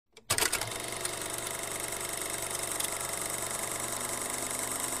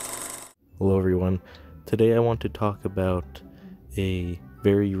Hello everyone. Today I want to talk about a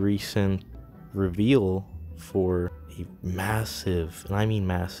very recent reveal for a massive, and I mean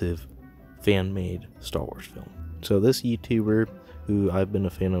massive, fan-made Star Wars film. So this YouTuber, who I've been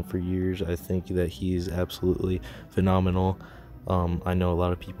a fan of for years, I think that he's absolutely phenomenal. I know a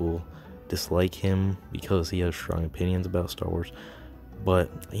lot of people dislike him because he has strong opinions about Star Wars,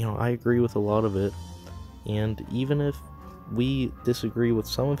 but I agree with a lot of it. And even if we disagree with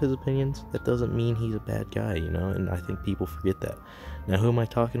some of his opinions, that doesn't mean he's a bad guy, and I think people forget that. Now, who am I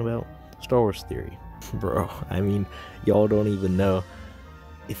talking about? Star Wars Theory. Bro, I mean, y'all don't even know.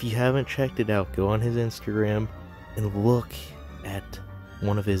 If you haven't checked it out, go on his Instagram and look at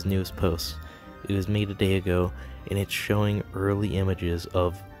one of his newest posts. It was made a day ago, and it's showing early images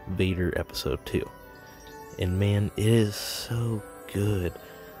of Vader Episode 2. And man, it is so good.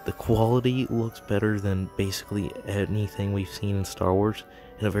 The quality looks better than basically anything we've seen in Star Wars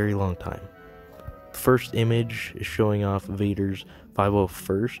in a very long time. The first image is showing off Vader's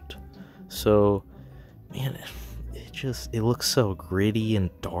 501st. So, man, it looks so gritty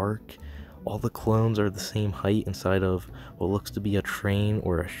and dark. All the clones are the same height inside of what looks to be a train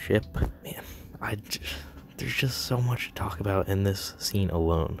or a ship. Man, there's just so much to talk about in this scene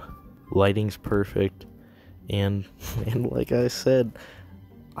alone. Lighting's perfect, and like I said,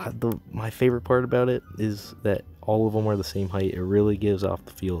 my favorite part about it is that all of them are the same height. It really gives off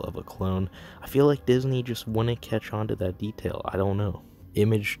the feel of a clone. I feel like Disney just wouldn't catch on to that detail. I don't know.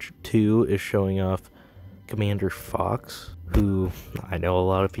 Image 2 is showing off Commander Fox, who I know a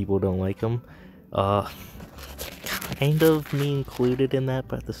lot of people don't like him. Kind of me included in that,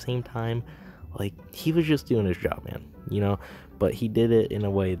 but at the same time, like, he was just doing his job, man, but he did it in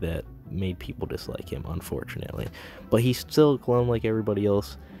a way that made people dislike him, unfortunately. But he's still a clone like everybody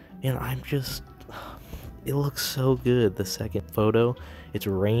else, and it looks so good. The second photo, it's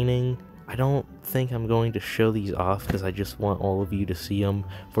raining. I don't think I'm going to show these off because I just want all of you to see them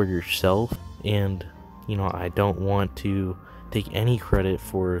for yourself, and I don't want to take any credit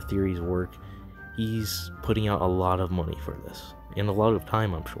for Theory's work. He's putting out a lot of money for this, and a lot of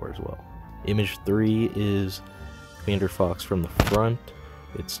time, I'm sure, as well. Image 3 is Commander Fox from the front.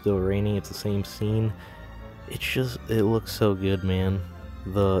 It's still raining, it's the same scene. It looks so good, man.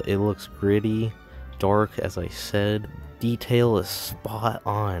 It looks gritty, dark, as I said. Detail is spot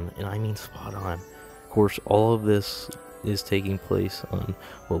on, and I mean spot on. Of course, all of this is taking place on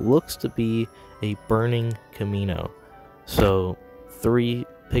what looks to be a burning Camino. So, 3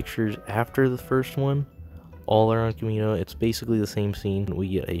 pictures after the first one, all are on Camino. It's basically the same scene. We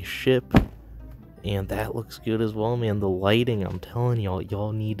get a ship, and that looks good as well, man. The lighting, I'm telling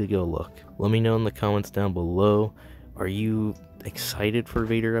y'all need to go look. Let me know in the comments down below. Are you excited for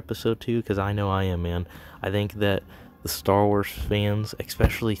Vader Episode 2? Because I know I am, man. I think that the Star Wars fans,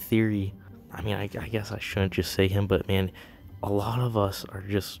 especially Theory, I mean, I guess I shouldn't just say him, but man, a lot of us are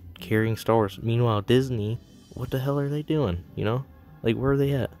just carrying Star Wars. Meanwhile, Disney, what the hell are they doing, Like, where are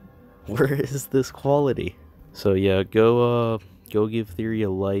they at? Where is this quality? So yeah, go give Theory a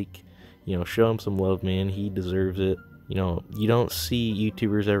like. Show him some love, man. He deserves it. You don't see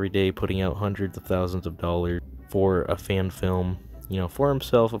YouTubers every day putting out hundreds of thousands of dollars for a fan film, for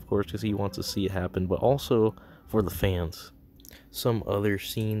himself, of course, because he wants to see it happen, but also for the fans. Some other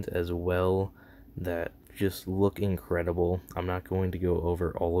scenes as well that just look incredible. I'm not going to go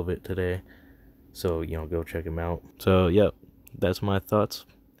over all of it today, so, go check them out. So, yeah, that's my thoughts,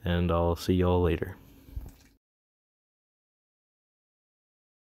 and I'll see y'all later.